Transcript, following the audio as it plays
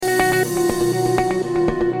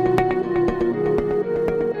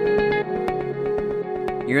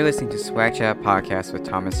You're listening to Swag Chat Podcast with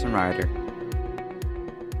Thomas and Ryder.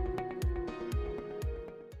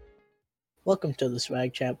 Welcome to the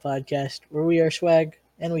Swag Chat Podcast, where we are swag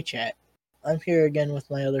and we chat. I'm here again with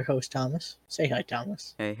my other host, Thomas. Say hi,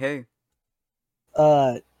 Thomas. Hey.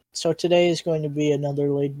 So today is going to be another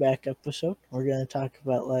laid-back episode. We're going to talk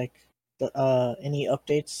about any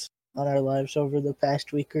updates on our lives over the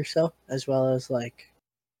past week or so, as well as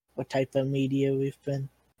what type of media we've been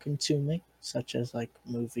consuming, such as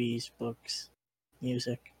movies, books,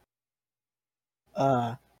 music.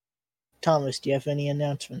 Thomas, do you have any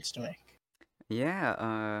announcements to make?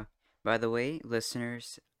 Yeah, by the way,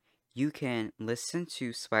 listeners, you can listen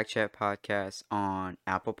to Swag Chat Podcast on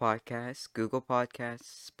Apple Podcasts, Google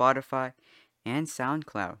Podcasts, Spotify, and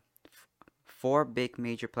SoundCloud. Four big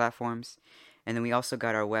major platforms. And then we also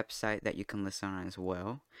got our website that you can listen on as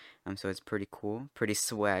well. So it's pretty cool. Pretty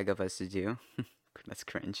swag of us to do. That's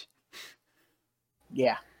cringe.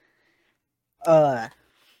 Yeah.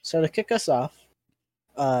 So to kick us off,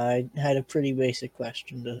 I had a pretty basic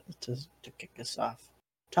question to kick us off.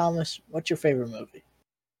 Thomas, what's your favorite movie?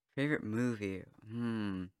 Favorite movie?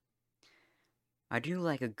 I do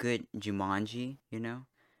like a good Jumanji, you know?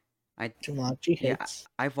 Jumanji Yeah, hits.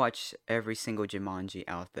 I've watched every single Jumanji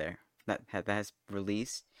out there that has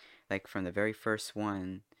released, like from the very first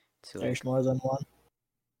one to There's more than one.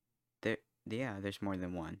 there's more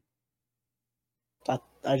than one.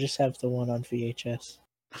 I just have the one on VHS.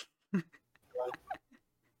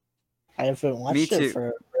 I haven't watched it for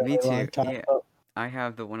a Me really long too. time. Yeah, I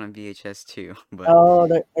have the one on VHS too, but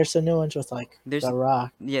There's the new ones with there's The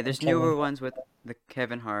Rock. there's and Kevin newer Hart. ones with the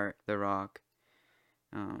Kevin Hart, The Rock,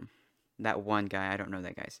 that one guy, I don't know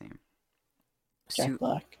that guy's name. Jack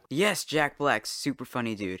Black. Yes, Jack Black, super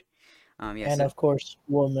funny dude. Of course,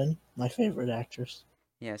 Woman, my favorite actress.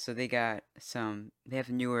 Yeah, so they have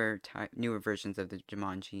newer versions of the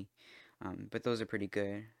Jumanji, but those are pretty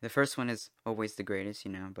good. The first one is always the greatest,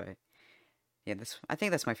 but yeah, I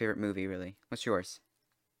think that's my favorite movie, really. What's yours?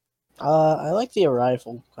 I like The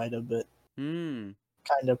Arrival quite a bit. Hmm.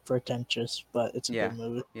 Kind of pretentious, but it's a Yeah. good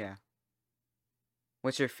movie. Yeah.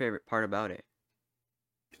 What's your favorite part about it?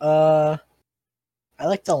 I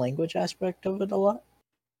like the language aspect of it a lot.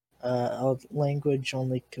 Language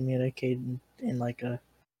only communicated in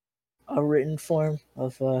a written form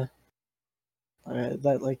of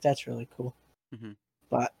that's really cool. Mm-hmm.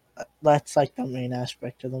 But that's the main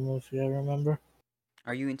aspect of the movie I remember.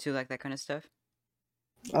 Are you into that kind of stuff?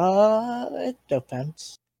 It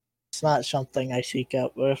depends. It's not something I seek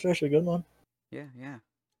out, but if there's a good one. Yeah.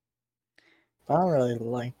 But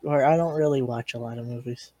I don't really watch a lot of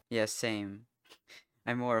movies. Yeah, same.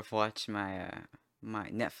 I more of watch my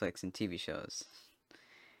Netflix and TV shows.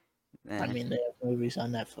 I mean, they have movies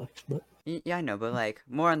on Netflix, but Yeah, I know, but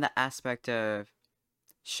more on the aspect of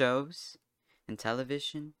shows and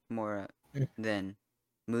television more than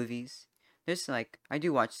movies. There's I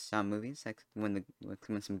do watch some movies when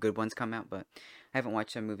some good ones come out, but I haven't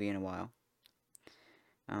watched a movie in a while.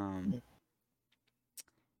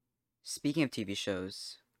 Speaking of TV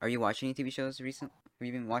shows, are you watching any TV shows recent? Have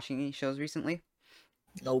you been watching any shows recently?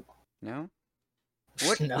 Nope. No.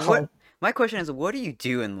 What? No. What? My question is, what do you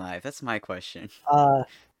do in life? That's my question. I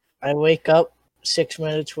wake up 6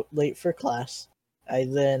 minutes late for class. I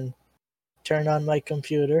then turn on my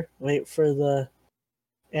computer, wait for the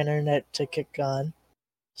internet to kick on.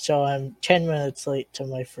 So I'm 10 minutes late to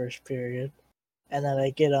my first period. And then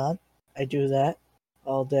I get on. I do that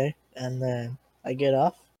all day. And then I get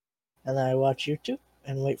off. And then I watch YouTube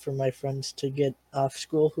and wait for my friends to get off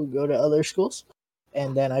school who go to other schools.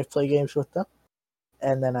 And then I play games with them.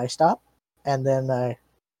 And then I stop. And then I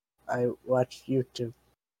watch YouTube.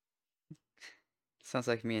 Sounds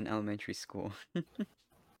like me in elementary school.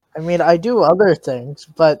 I mean, I do other things,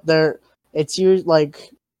 but it's usually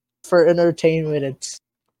for entertainment. It's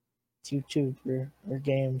YouTube or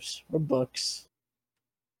games or books.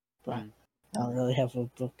 But I don't really have a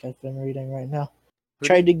book I've been reading right now.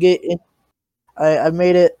 Tried to get in. I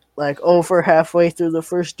made it over halfway through the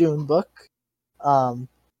first Dune book, and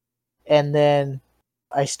then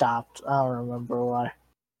I stopped. I don't remember why,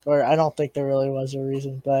 or I don't think there really was a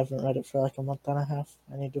reason. But I haven't read it for a month and a half.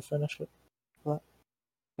 I need to finish it. But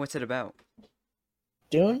what's it about?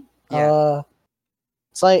 Dune? Yeah.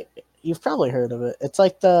 It's you've probably heard of it. It's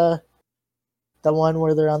the one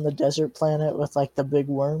where they're on the desert planet with the big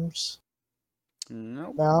worms.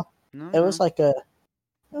 Nope. No, No. It was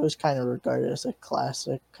it was kind of regarded as a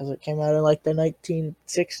classic because it came out in the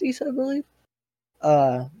 1960s, I believe.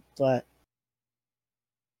 But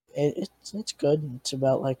it's good. It's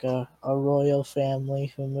about a royal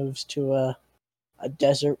family who moves to a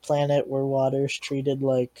desert planet where water's treated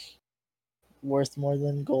like worth more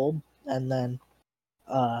than gold, and then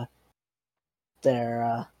uh,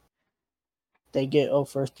 they're they get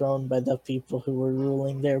overthrown by the people who were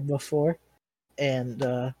ruling there before, and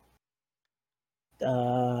uh,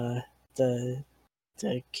 the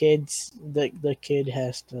the kid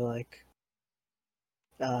has to like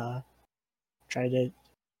uh, try to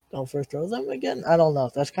overthrow them again. I don't know.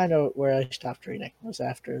 That's kind of where I stopped reading. Was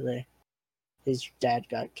after his dad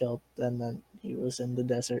got killed, and then he was in the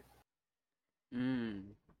desert.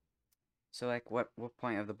 Mm. So like what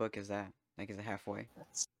point of the book is that? Like is it halfway?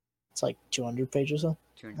 It's, it's like 200 pages on.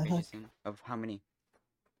 200 I think pages in? Of how many?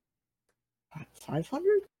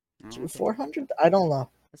 500, Oh, okay. 400. I don't know.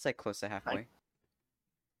 That's like close to Like halfway.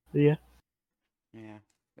 yeah. Yeah.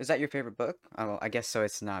 Is that your favorite book? Oh, well, I guess so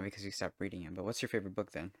it's not because you stopped reading it, but what's your favorite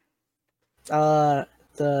book then? Uh,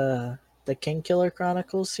 the the King Killer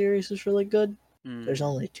Chronicles series is really good. There's Mm.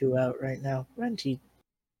 only two out right now, and he's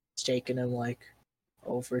taken him like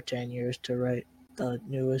over 10 years to write the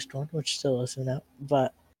newest one, which still isn't out.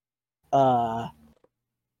 But uh,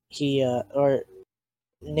 he or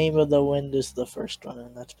Name of the Wind is the first one,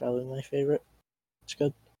 and that's probably my favorite. It's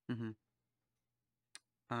good. Mm-hmm.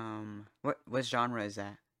 What genre is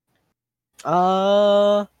that?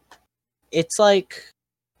 Uh, it's like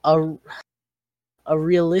a a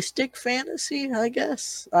realistic fantasy, I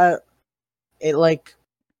guess. It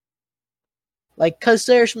like cause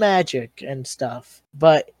there's magic and stuff,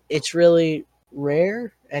 but it's really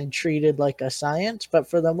rare and treated like a science. But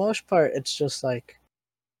for the most part, it's just like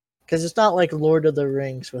because it's not like Lord of the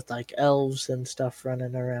Rings with like elves and stuff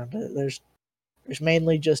running around. There's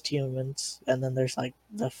mainly just humans, and then there's like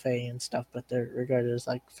the Fae and stuff, but they're regarded as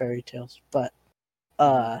like fairy tales. But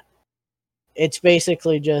Mm-hmm. uh, it's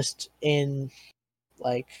basically just in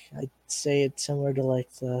like I'd say it's similar to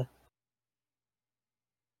like the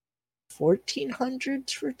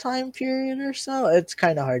 1400s for time period or so. It's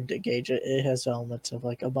kind of hard to gauge it. It has elements of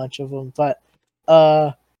like a bunch of them, but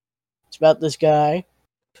uh, it's about this guy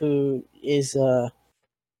who is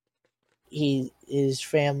his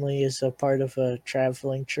family is a part of a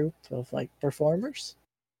traveling troupe of like performers,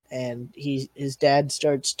 and his dad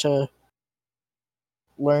starts to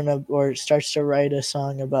or starts to write a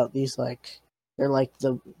song about these like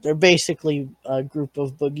they're basically a group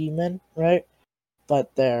of boogeymen, right?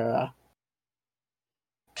 But they're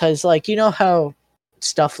because like you know how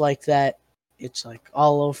stuff like that it's like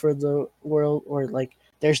all over the world, or like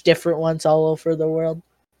there's different ones all over the world,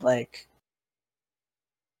 like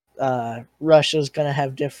Russia's gonna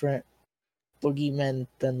have different boogeymen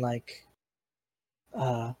than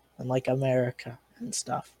than like America and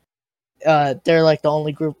stuff. They're like the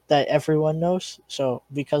only group that everyone knows, so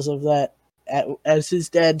because of that, as his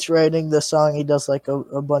dad's writing the song, he does like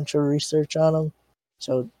a bunch of research on them,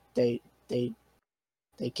 so they they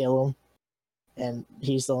kill him, and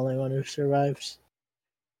he's the only one who survives.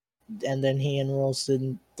 And then he enrolls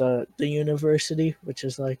in the university, which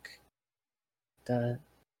is like the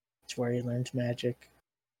it's where he learns magic,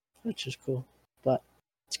 which is cool. But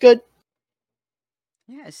it's good.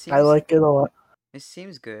 Yeah, I like it a lot. it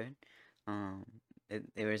seems good. Um,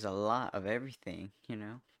 there is a lot of everything, you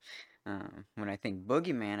know. When I think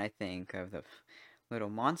boogeyman, I think of the little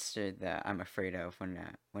monster that I'm afraid of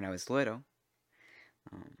when I was little.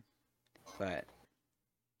 Um, but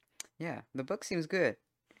yeah, the book seems good.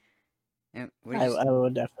 And what did you? I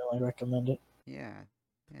would definitely recommend it. Yeah,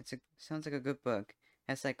 it's a sounds like a good book.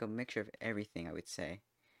 Has like a mixture of everything, I would say.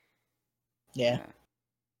 Yeah, Yeah.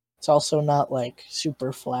 it's also not like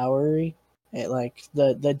super flowery. It like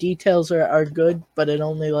the details are good, but it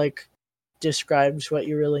only like describes what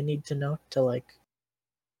you really need to know to like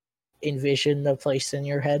envision the place in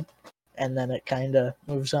your head, and then it kind of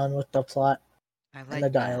moves on with the plot, I and the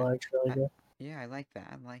like that. dialogue's really I, good. yeah, I like that.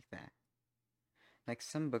 I like that. Like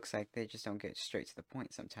some books, like they just don't get straight to the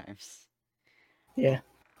point sometimes. Yeah,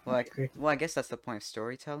 Well, well, I like, agree. well, I guess that's the point of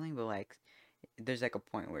storytelling. But like, there's like a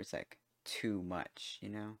point where it's like too much, you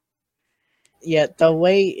know? Yeah, the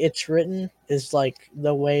way it's written is like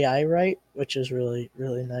the way I write, which is really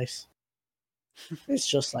nice. It's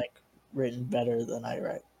just like written better than I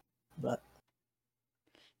write. But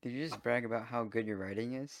Did you just brag about how good your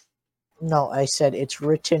writing is? no, I said it's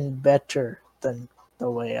written better than the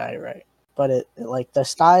way I write. But it like the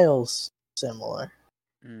style's similar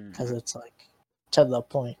Mm, because it's like to the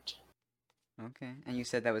point. okay. And you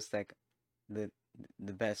said that was like the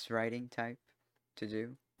the best writing type to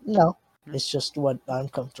do? No, No? it's just what I'm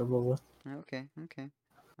comfortable with. Okay, okay.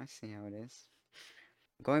 I see how it is.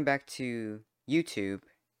 Going back to YouTube,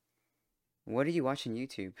 what do you watch on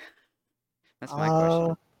YouTube? That's my Uh,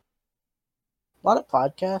 question. A lot of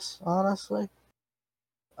podcasts, honestly.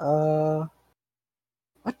 Uh,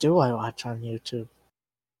 what do I watch on YouTube?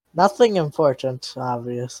 Nothing important,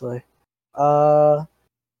 obviously. Uh,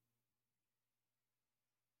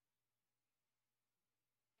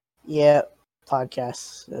 yeah,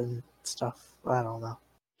 podcasts and stuff. I don't know.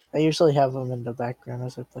 I usually have them in the background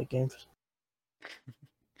as I play games.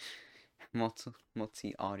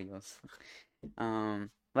 Multi audios.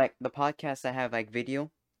 Like the podcasts that have like video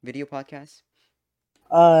podcasts.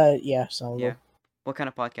 Yeah, some of Yeah. them. What kind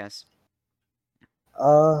of podcasts?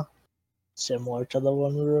 Uh, Similar to the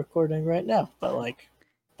one we're recording right now, but like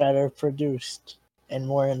better produced and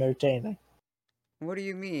more entertaining. What do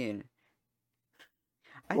you mean?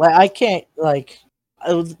 I Like I can't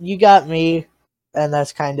you got me, and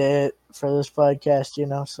that's kind of it for this podcast, you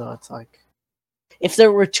know. So it's like if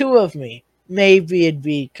there were two of me, maybe it'd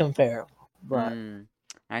be comparable. But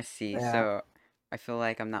I see. yeah, So I feel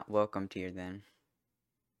like I'm not welcome to you then.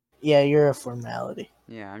 yeah, you're a formality.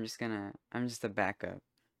 Yeah, I'm just a backup.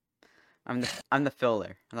 I'm the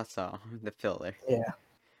filler. That's all. I'm the filler. Yeah,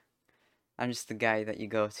 I'm just the guy that you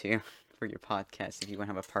go to for your podcast if you want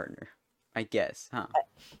to have a partner. I guess, huh?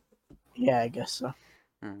 yeah, I guess so.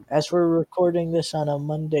 Hmm. As we're recording this on a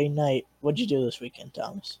Monday night, what'd you do this weekend,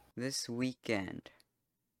 Thomas? This weekend,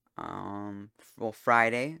 well,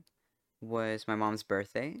 Friday was my mom's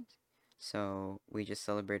birthday, so we just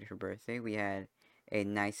celebrated her birthday. We had a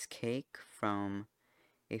nice cake from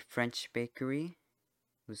a French bakery.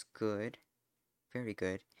 It was good, very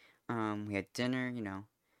good. We had dinner,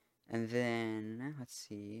 and then let's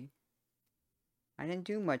see. I didn't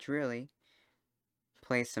do much really.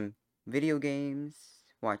 Play some video games,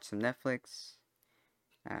 watch some Netflix,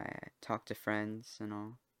 talk to friends and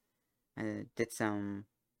all. I did some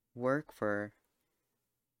work for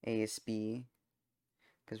ASB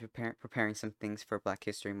because we're preparing some things for Black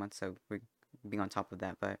History Month, so we're being on top of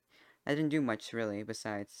that. But I didn't do much really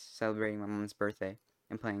besides celebrating my mom's birthday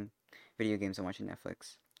and playing video games and watching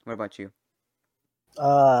Netflix. What about you?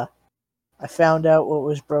 Uh, I found out what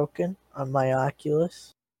was broken on my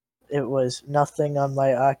Oculus. It was nothing on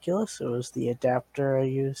my Oculus. It was the adapter I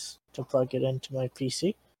use to plug it into my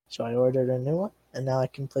PC. So I ordered a new one, and now I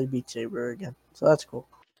can play Beat Saber again. So that's cool.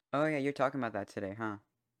 Oh yeah, you're talking about that today, huh?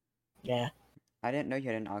 Yeah, I didn't know you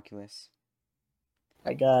had an Oculus.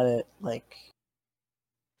 I got it like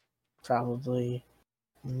probably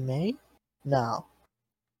May? No,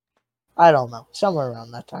 I don't know. Somewhere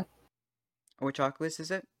around that time. Which Oculus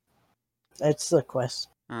is it? It's the Quest,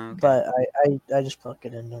 Oh, okay. but I just plug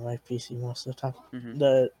it into my PC most of the time. Mm-hmm.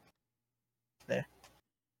 The there.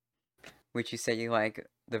 Would you say you like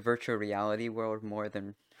the virtual reality world more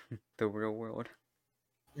than the real world?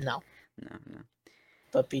 No, No, no.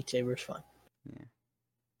 but Beat Saber's fun. Yeah.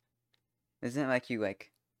 Isn't it like you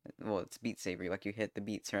like, well, it's Beat Saber, like you hit the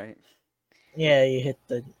beats, right? Yeah, you hit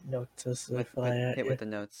the notes as they With fly at hit you. with the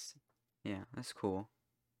notes. Yeah, that's cool.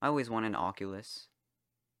 I always wanted an Oculus.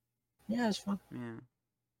 Yeah, it's fun. Yeah.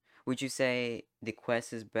 Would you say the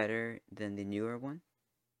Quest is better than the newer one?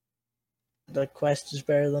 The Quest is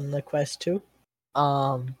better than the Quest 2.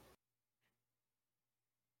 Um,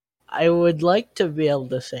 I would like to be able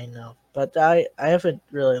to say no, but I haven't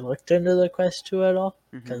really looked into the Quest 2 at all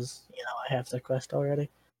Mm-hmm. because I have the Quest already.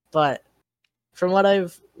 But from what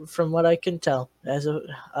I can tell, it has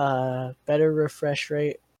a better refresh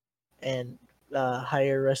rate and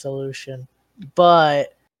higher resolution,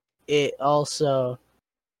 but it also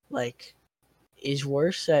like is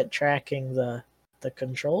worse at tracking the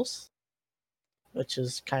controls, which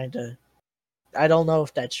is kind of I don't know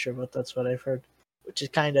if that's true, but that's what I've heard. Which is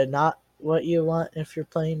kind of not what you want if you're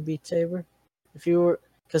playing Beat Saber. If you were,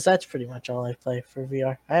 because that's pretty much all I play for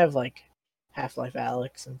VR. I have like Half Life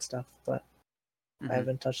Alyx and stuff, but I Mm-hmm.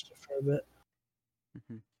 haven't touched it for a bit.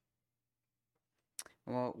 Mm-hmm.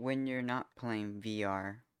 Well, when you're not playing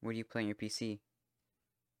VR, what do you play on your PC?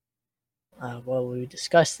 Well, we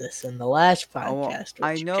discussed this in the last Oh, well, podcast,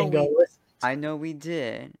 which you can go listen I to. know we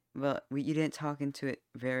did, but you didn't talk into it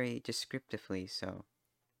very descriptively, so.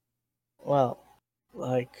 Well,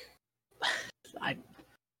 like I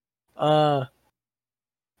uh,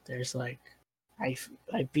 there's like I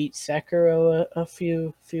I beat Sekiro a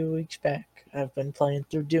few weeks back. I've been playing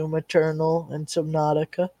through Doom Eternal and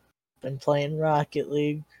Subnautica. Been playing Rocket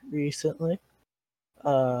League recently,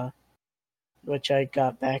 uh, which I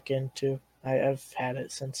got back into. I've had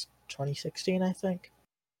it since 2016, I think.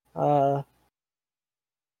 Uh,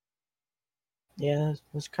 yeah,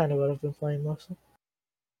 that's kind of what I've been playing mostly.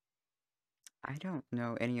 I don't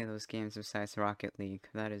know any of those games besides Rocket League.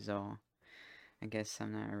 That is all. I guess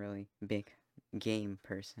I'm not a really big game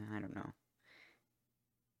person. I don't know.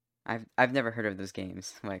 I've never heard of those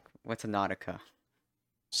games. Like, what's a Nautica?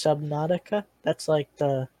 Subnautica. That's like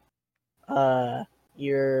the uh,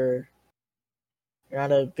 you're you're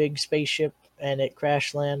on a big spaceship and it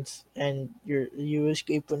crash lands and you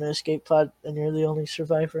escape in an escape pod and you're the only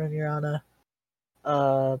survivor and you're on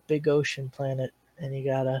a big ocean planet and you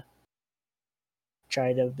gotta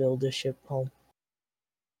try to build a ship home.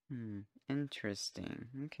 Interesting.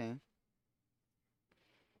 Okay.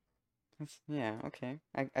 Yeah, okay.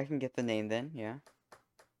 I can get the name then, yeah.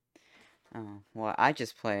 Oh, well, I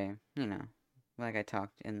just play, like I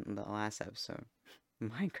talked in the last episode,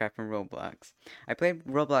 Minecraft and Roblox. I played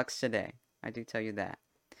Roblox today. I do tell you that.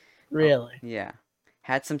 Oh, Really? yeah.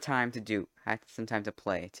 Had some time to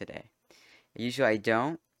play today. Usually I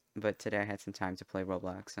don't, but today I had some time to play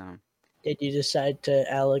Roblox. Did you decide to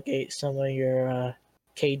allocate some of your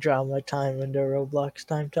K drama time into Roblox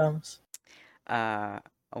time, Thomas? Uh,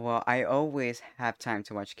 well, I always have time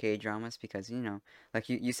to watch K-dramas because, like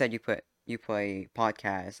you said you play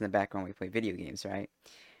podcasts in the background while you play video games, right?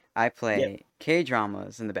 I Yep. play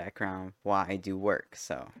K-dramas in the background while I do work,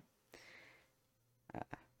 so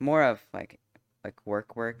more of like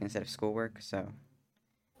work instead of schoolwork. So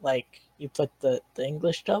Like you put the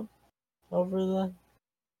English dub over the.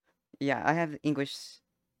 yeah, I have English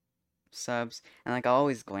subs, and like I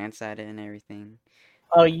always glance at it and everything.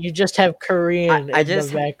 Oh, you just have Korean I in the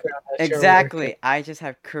just background as you're working. exactly. I just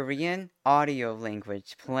have Korean audio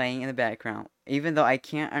language playing in the background, even though I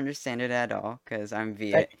can't understand it at all because I'm That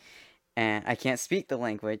Viet and I can't speak the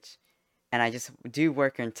language, and I just do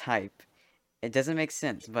work and type. It doesn't make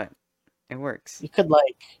sense, but it works. you could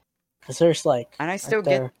because there's And aren't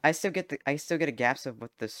there? I still get a gaps of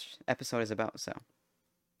what this episode is about. So,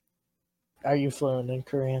 Are you fluent in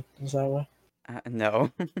Korean? Is that why?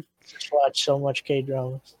 no, Just watch so much K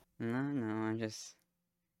dramas. no.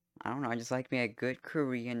 I don't know. I just like me a good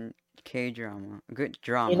Korean K drama, a good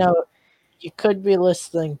drama. You could be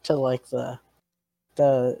listening to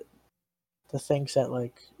the the things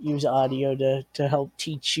that use audio to help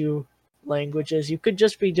teach you languages. You could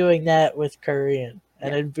just be doing that with Korean,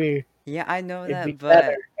 and Yeah, yeah, I know it'd be that, better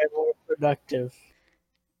but and more productive.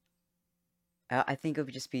 I think it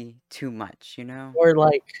would just be too much, you know? Or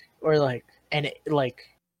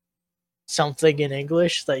something in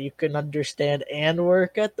English that you can understand and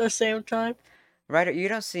work at the same time. Right, you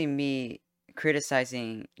don't see me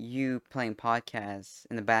criticizing you playing podcasts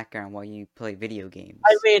in the background while you play video I games.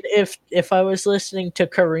 mean, if I was listening to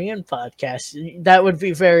Korean podcasts, that would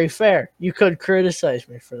be very fair. You could criticize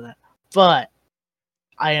me for that, but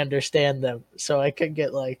I understand them, so I could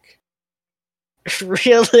get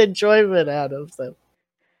real enjoyment out of them.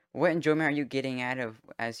 What enjoyment are you getting out of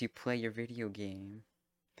as you play your video game?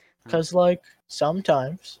 Because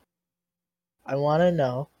sometimes I want to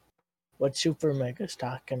know what Super Mega's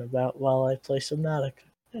talking about while I play Subnautica.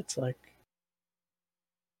 It's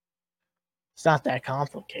it's not that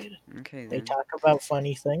complicated. Okay They then. talk about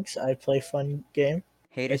funny things. I play fun game.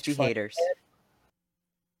 Haters It's be fun. haters.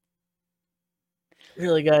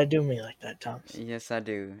 Really gotta do me like that, Thomas. Yes, I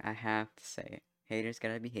do. I have to say it. Haters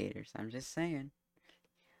gotta be haters. I'm just saying.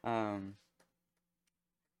 Um,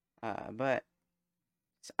 but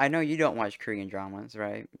I know you don't watch Korean dramas,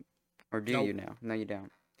 right? Or do Nope. you know? No, you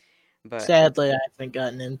don't. But Sadly, I haven't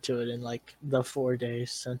gotten into it in the 4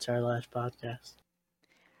 days since our last podcast.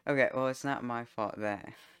 okay, well, it's not my fault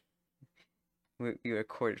that we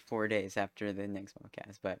recorded 4 days after the next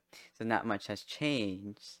podcast, but so not much has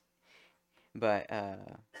changed. But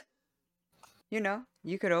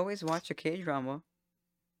you could always watch a K drama.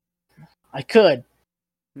 I could,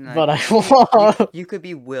 Like but I you won't. you could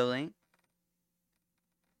be willing.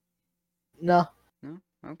 No, No,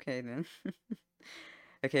 okay then.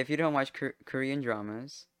 Okay, if you don't watch Korean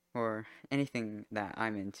dramas or anything that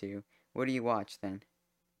I'm into, what do you watch then?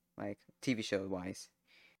 Like TV show wise.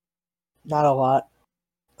 not a lot.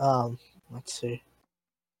 Let's see.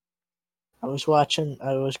 I was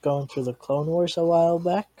going through the Clone Wars a while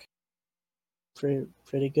back.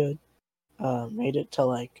 Pretty good. Made it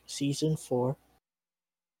to season 4,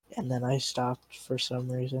 and then I stopped for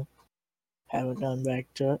some reason. Haven't gone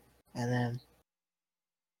back to it, and then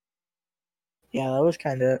yeah, that was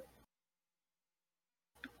kind of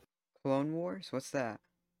Clone Wars? What's that?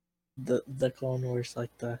 the Clone Wars, like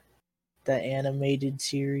the animated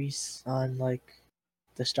series on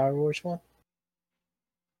the Star Wars one.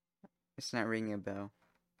 It's not ringing a bell.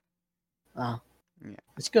 Oh, Yeah.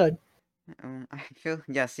 it's good. I feel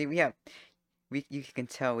yeah. See, we you can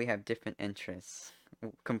tell we have different interests,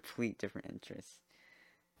 complete different interests.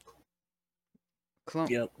 Clone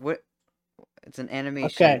Yep. what? It's an Okay.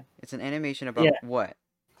 animation. It's an animation Yeah. about what?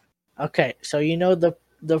 Okay. So you know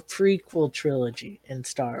the prequel trilogy in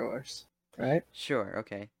Star Wars, right? Sure.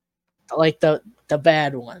 Okay. Like the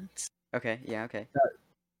bad ones. Okay. Yeah. Okay.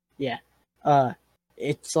 Yeah. Uh,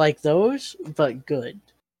 it's like those, but good.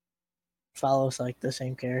 Follows like the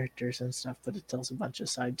same characters and stuff, but it tells a bunch of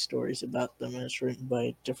side stories about them, and it's written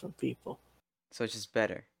by different people. So it's just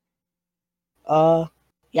better.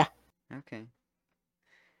 Yeah. Okay.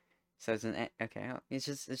 So okay. It's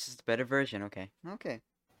just a better version. Okay. Okay.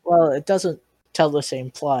 Well, it doesn't tell the same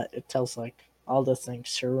plot. It tells like all the things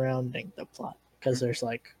surrounding the plot because Mhm. there's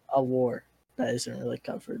like a war that isn't really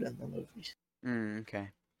covered in the movies. Okay.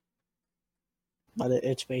 But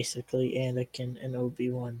it's basically Anakin and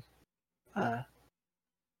Obi-Wan uh,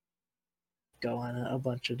 go on a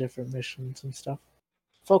bunch of different missions and stuff.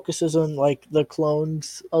 Focuses on like the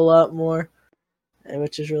clones a lot more,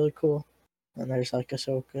 which is really cool. And there's like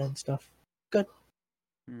Ahsoka and stuff. Good.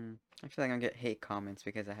 I feel like I'm gonna get hate comments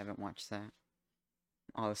because I haven't watched that.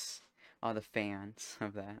 All this, all the fans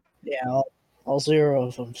of that. Yeah, all zero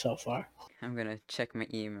of them so far. I'm gonna check my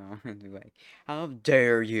email and be like, "How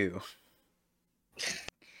dare you?"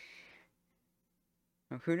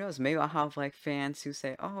 Who knows? Maybe I'll have like fans who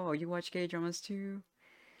say, "Oh, you watch gay dramas too?"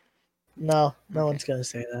 No, no Okay, one's gonna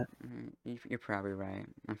say that. you're probably right.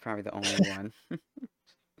 I'm probably the only one.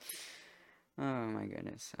 Oh my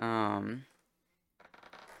goodness.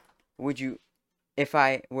 Would you, if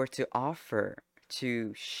I were to offer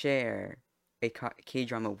to share a K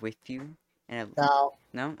drama with you, and No.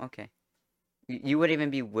 no, okay, you wouldn't even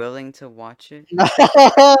be willing to watch it?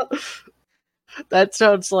 That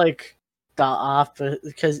sounds like the opposite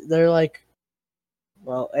because they're like,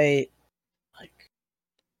 well, like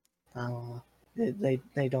I don't know.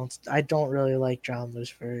 They don't. I don't really like dramas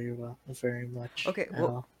very much Okay, at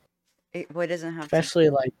well, all. it doesn't have to. Especially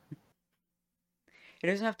like, It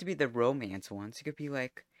doesn't have to be the romance ones. It could be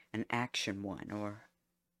like an action one, or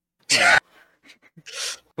you know,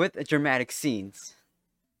 with dramatic scenes.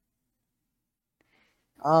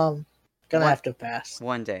 gonna One have to pass.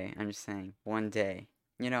 one day, I'm just saying, one day.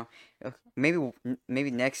 You know,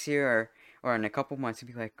 maybe next year or in a couple months,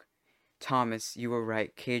 you'll be like, Thomas, you were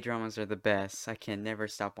right. K dramas are the best. I can never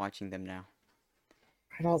stop watching them now.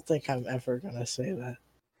 I don't think I'm ever gonna say that.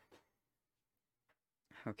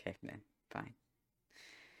 Okay, then, fine.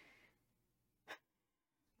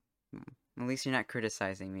 At least you're not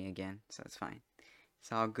criticizing me again, so it's fine.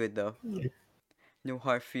 It's all good though. No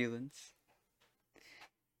hard feelings.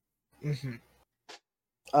 Mm-hmm.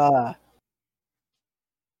 Uh,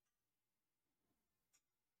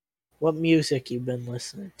 what music you been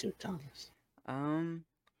listening to, Thomas? Um,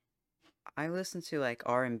 I listen to like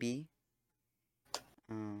R&B.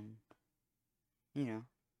 Um, you know,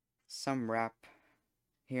 some rap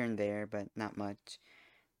here and there, but not much.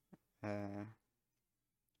 Uh,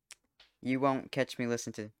 you won't catch me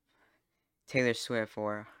listen to Taylor Swift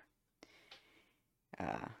or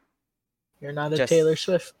uh, You're not a Taylor just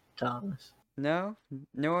Swift, Thomas. no,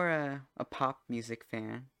 nor a pop music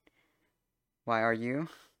fan. Why are you?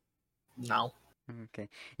 No. Okay,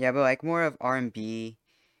 yeah, but like more of R&B,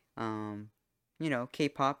 um,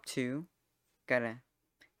 K-pop too. Gotta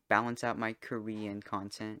balance out my Korean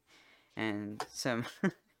content and some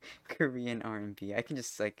Korean R&B. I can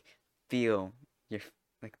just like feel your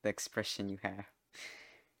like the expression you have.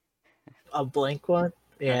 A blank one?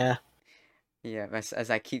 Yeah. Yeah, as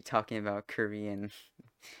I keep talking about Korean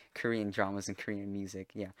dramas and Korean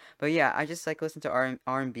music. Yeah. But yeah, I just like listen to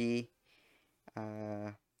R&B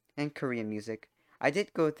uh and Korean music. I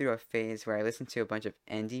did go through a phase where I listened to a bunch of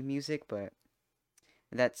indie music, but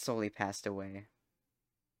that slowly passed away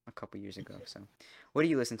a couple years ago. So, what do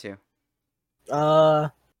you listen to? Uh,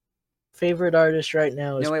 favorite artist right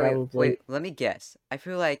now is No, wait. probably Let me guess. I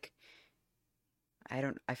feel like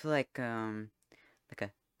a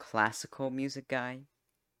classical music guy.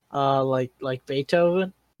 like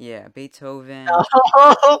Beethoven. Yeah, Beethoven, No.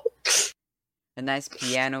 a nice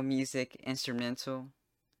piano music instrumental.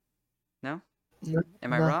 No?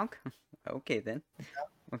 Am I No. wrong? Okay then.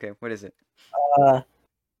 Okay, what is it? Uh,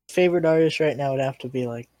 favorite artist right now would have to be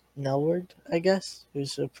like Nelward, I guess,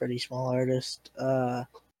 who's a pretty small artist.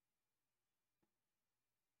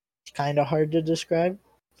 Kind of hard to describe,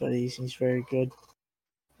 but he's very good.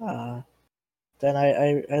 Uh, then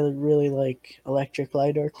I really like Electric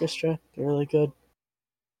Light Orchestra. They're really good.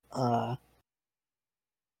 Uh,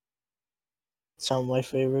 some of my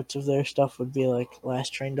favorites of their stuff would be like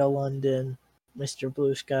Last Train to London, Mr.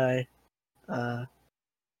 Blue Sky. Uh,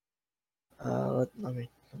 let me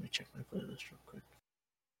check my playlist real quick.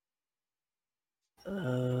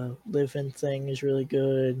 Living Thing is really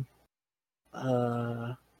good.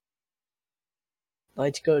 Uh,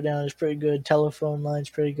 Lights Go Down is pretty good. Telephone Line's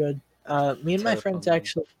pretty good. Me and my friends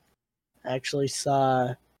Telephone line. actually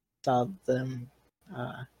saw them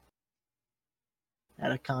at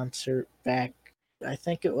a concert back. I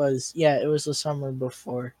think it was the summer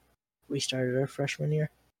before we started our freshman year.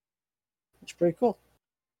 It's pretty cool.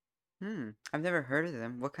 I've never heard of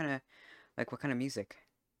them. What kind of music?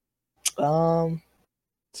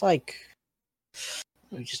 It's like,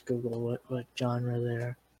 let me just Google what genre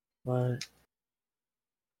they're. But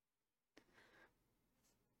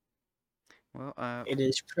Well, it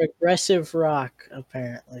is progressive rock,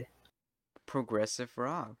 apparently, progressive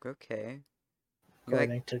rock. Okay. You like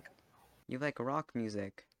according to. you like rock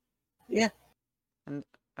music. Yeah, And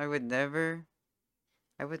I I would never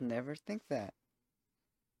think that.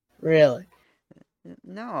 really.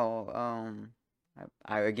 No,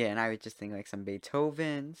 I would just think like some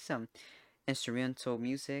Beethoven, some instrumental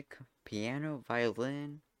music, piano,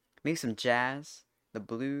 violin, maybe some jazz, the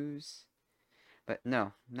blues, but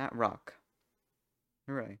no, not rock.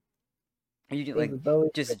 Right. You do like David Bowie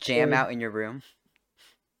just for jam sure. out in your room.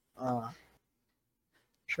 Uh,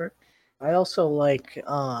 sure. I also like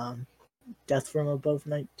Death from Above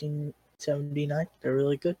 1979. They're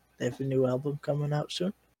really good. They have a new album coming out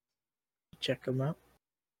soon. Check them out.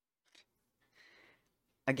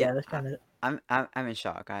 Again, Yeah, that's kind of it. I'm in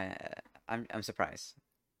shock. I'm surprised.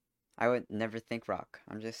 I would never think rock.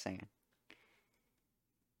 I'm just saying.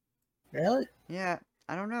 Really? Yeah,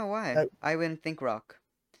 I don't know why. That I wouldn't think rock.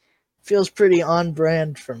 feels pretty on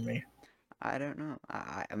brand for me. I don't know.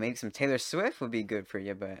 Maybe some Taylor Swift would be good for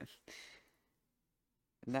you, but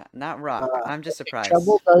not rock. I'm just surprised.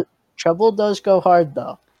 Trouble does go hard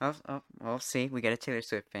though. Well, see, we got a Taylor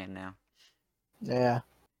Swift fan now. Yeah,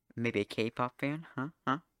 Maybe a K-pop fan, huh?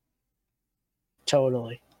 Huh?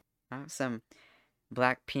 totally. Some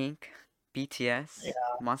Blackpink, Yeah, BTS,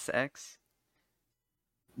 Monsta X,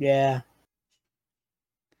 yeah,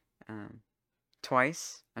 um,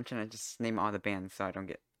 Twice. I'm trying to just name all the bands so I don't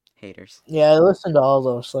get haters. yeah. I listen to all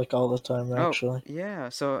those like all the time Oh, actually. yeah.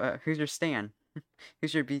 So, who's your stan?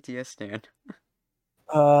 Who's your BTS stan?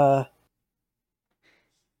 Uh,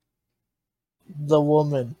 the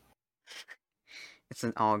woman. It's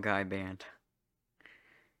an all-guy band.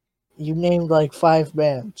 You named like 5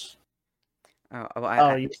 bands. Oh,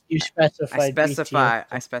 well, Oh, you specified BTS.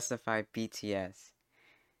 I specify BTS,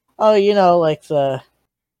 Oh, like the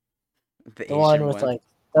the one Asian with one. like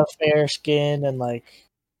the fair skin and like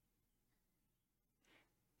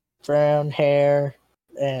brown hair,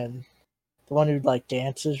 and the one who like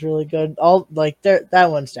dances really good. All like that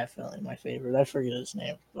one's definitely my favorite. I forget his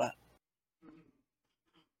name, but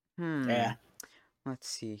Hmm. yeah. Let's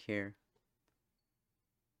see here.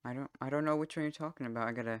 I don't know which one you're talking about.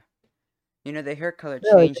 I gotta. The hair color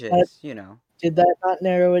Really, changes. did that not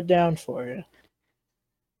narrow it down for you?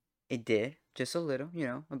 It did just a little.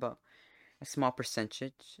 About a small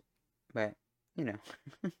percentage, but you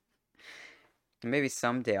know, maybe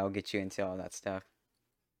someday I'll get you into all that stuff.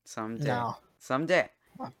 Someday, No. someday.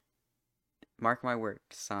 Mark my word,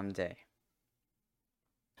 someday.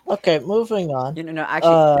 Okay, moving on. No,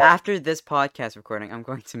 actually, Uh, after this podcast recording, I'm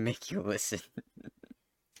going to make you listen.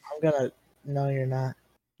 I'm gonna. No, you're not.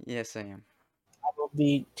 Yes, I am. I will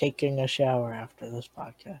be taking a shower after this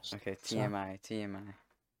podcast. Okay, So, TMI, TMI.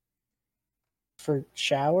 for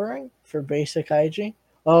showering for basic hygiene.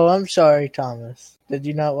 Oh, I'm sorry, Thomas. Did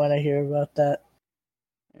you not want to hear about that?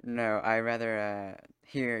 No, I rather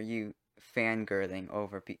hear you fangirling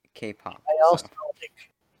over K-pop. I So, also, like,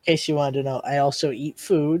 in case you wanted to know, I also eat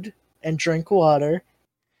food and drink water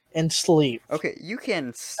and sleep. okay, you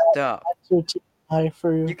can stop. That's your TMI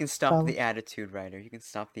for You you, can stop the Thomas. attitude, writer. You can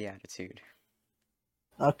stop the attitude.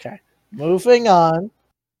 Okay, moving on.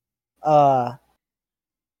 Uh,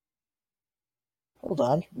 hold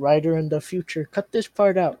on, writer in the future. Cut this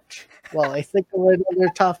part out while I think of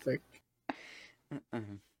another topic. Uh-uh.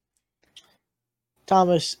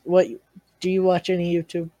 Thomas, what do you watch any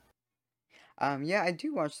YouTube? Yeah, I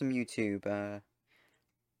do watch some YouTube.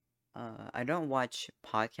 I don't watch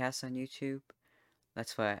podcasts on YouTube.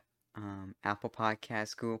 That's what Apple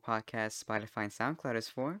Podcasts, Google Podcasts, Spotify, and SoundCloud is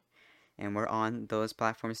for, and we're on those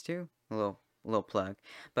platforms too. A little plug.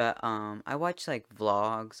 But I watch like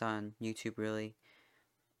vlogs on YouTube really.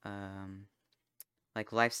 Um,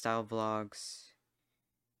 like lifestyle vlogs,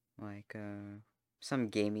 like some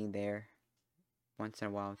gaming there once in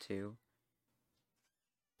a while too.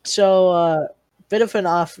 So, bit of an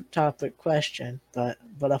off-topic question, but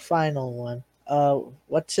a final one.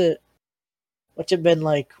 What's it been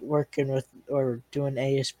like working with or doing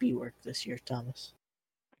ASB work this year, Thomas?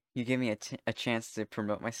 You give me a chance to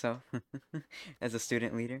promote myself as a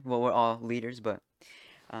student leader. Well, we're all leaders, but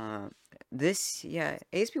um, yeah,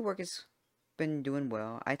 ASP work has been doing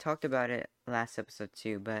well. I talked about it last episode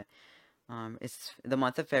too, but it's the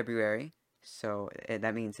month of February, so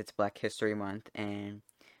that means it's Black History Month, and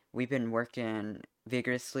we've been working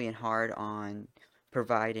vigorously and hard on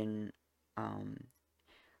providing um,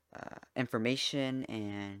 information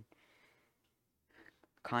and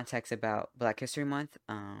context about Black History Month.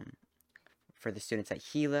 For the students at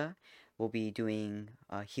Gila, we'll be doing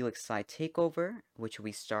a Helix Slide Takeover, which will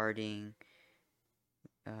be starting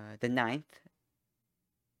the 9th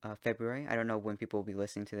of February. I don't know when people will be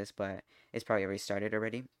listening to this, but it's probably already started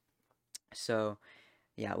already. So,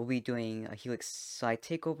 yeah, we'll be doing a Helix Slide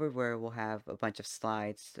Takeover where we'll have a bunch of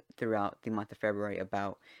slides throughout the month of February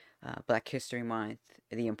about Black History Month,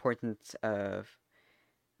 the importance of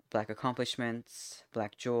Black accomplishments,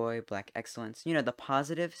 Black joy, Black excellence, the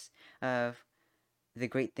positives of the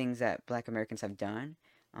great things that Black Americans have done.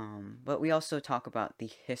 But we also talk about the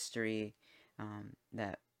history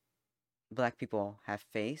that Black people have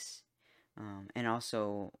faced, and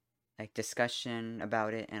also like discussion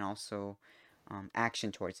about it, and also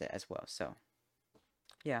action towards it as well. So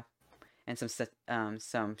yeah, and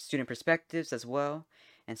some student perspectives as well,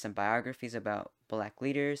 and some biographies about Black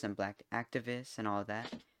leaders and Black activists and all of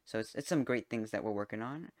that. So it's some great things that we're working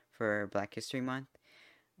on for Black History Month.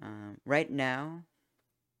 Right now,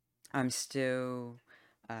 I'm still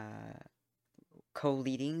uh,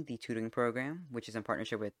 co-leading the tutoring program, which is in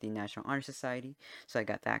partnership with the National Honor Society. So I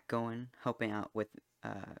got that going, helping out with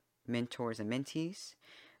mentors and mentees,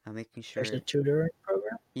 making There's a sure. tutoring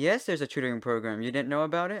program. Yes, there's a tutoring program. You didn't know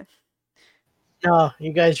about it? No,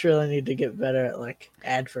 you guys really need to get better at like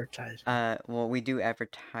advertisement. Well, we do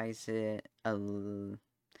advertise it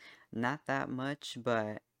not that much,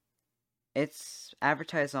 but it's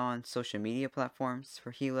advertised on social media platforms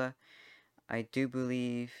for Gila. I do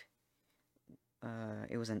believe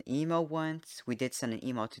it was an email once. We did send an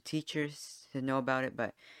email to teachers to know about it,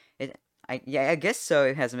 but I guess so.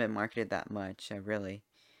 It hasn't been marketed that much, really.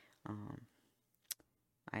 Um,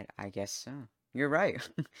 I guess so. You're right.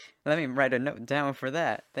 Let me write a note down for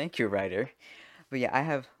that. Thank you, writer. But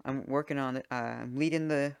yeah, I'm working on it. I'm leading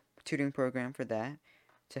the tutoring program for that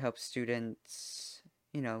to help students,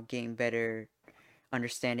 gain better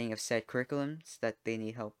understanding of said curriculums that they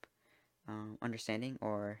need help understanding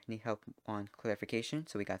or need help on clarification.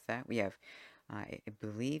 So we got that. We have, I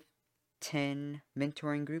believe, 10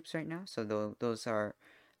 mentoring groups right now. So those are,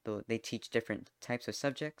 they teach different types of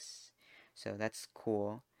subjects. So that's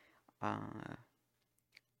cool. Uh,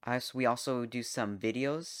 we also do some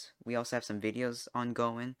videos. We also have some videos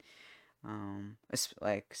ongoing.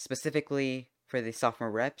 Like specifically for the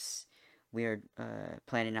sophomore reps, we are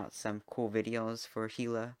planning out some cool videos for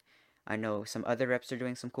Gila. I know some other reps are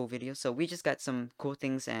doing some cool videos. So we just got some cool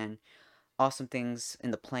things and awesome things in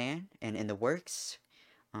the plan and in the works.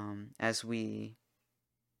 As we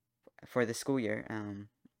for the school year,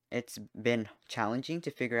 it's been challenging to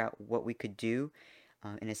figure out what we could do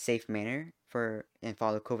in a safe manner and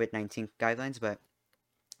follow COVID-19 guidelines, but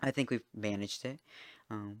I think we've managed it.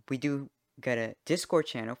 We do get a Discord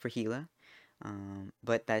channel for Gila,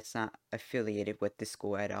 but that's not affiliated with the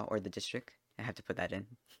school at all or the district. I have to put that in.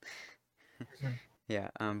 Mhm. Yeah,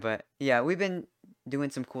 but yeah, we've been doing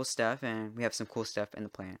some cool stuff, and we have some cool stuff in the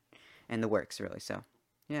plan and the works, really. So,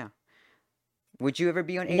 yeah. Would you ever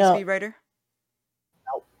be on You know, ASB writer?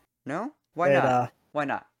 No? Why but not? Why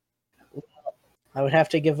not? I would have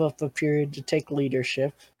to give up a period to take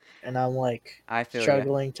leadership, and I'm like I feel ya.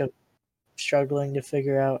 struggling to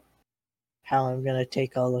figure out how I'm gonna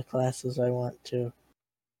take all the classes I want to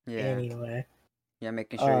Yeah. anyway. Yeah,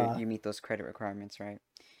 making sure Uh, you meet those credit requirements, right?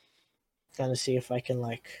 Gonna see if I can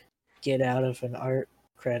like get out of an art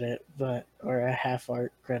credit, but or a half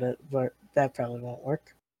art credit, but that probably won't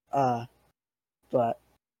work. Uh, but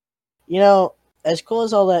you know, as cool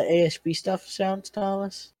as all that ASB stuff sounds,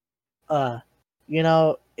 Thomas. Uh,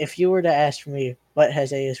 if you were to ask me what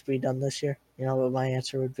has ASB done this year, you know what my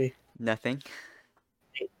answer would be. Nothing.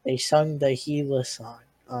 They sung the Gila song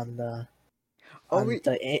on the Oh, on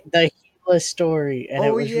the Gila story, and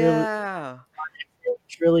oh yeah. it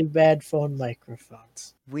was really bad phone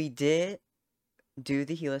microphones. We did do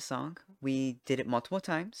the Gila song. We did it multiple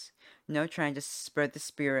times. Trying to spread the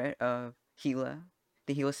spirit of Gila,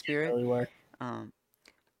 the Gila It spirit. really worked. Um,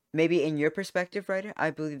 Maybe in your perspective, writer,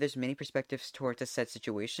 I believe there's many perspectives towards a said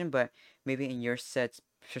situation, but maybe in your set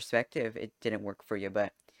perspective, it didn't work for you,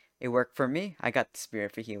 but it worked for me. I got the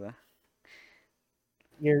spirit for Gila.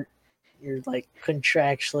 You're like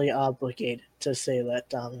contractually obligated to say that,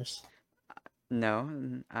 Thomas. No,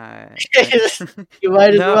 You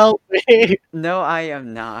might as no, well be. no, I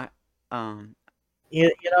am not. Um,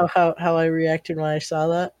 You know how I reacted when I saw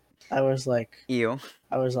that? I was like, ew.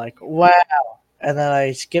 wow. And then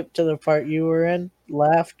I skipped to the part you were in,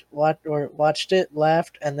 laughed, watched it,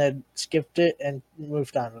 laughed, and then skipped it and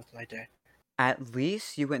moved on with my day. At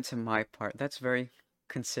least you went to my part. That's very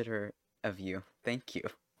considerate of you. Thank you.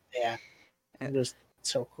 Yeah, Uh, I'm just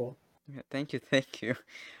so cool. yeah, thank you, thank you.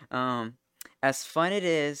 Um, as fun it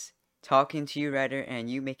is talking to you, Ryder, and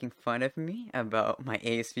you making fun of me about my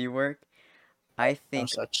ASV work, I No think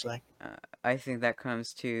such thing. I think that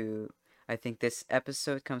comes to I think this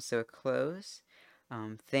episode comes to a close.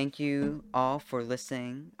 Thank you all for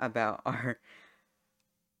listening about our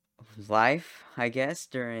life, I guess,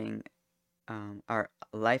 during our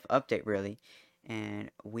life update, really.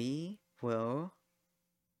 And we will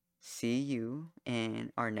see you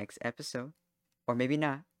in our next episode. Or maybe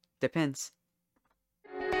not. Depends.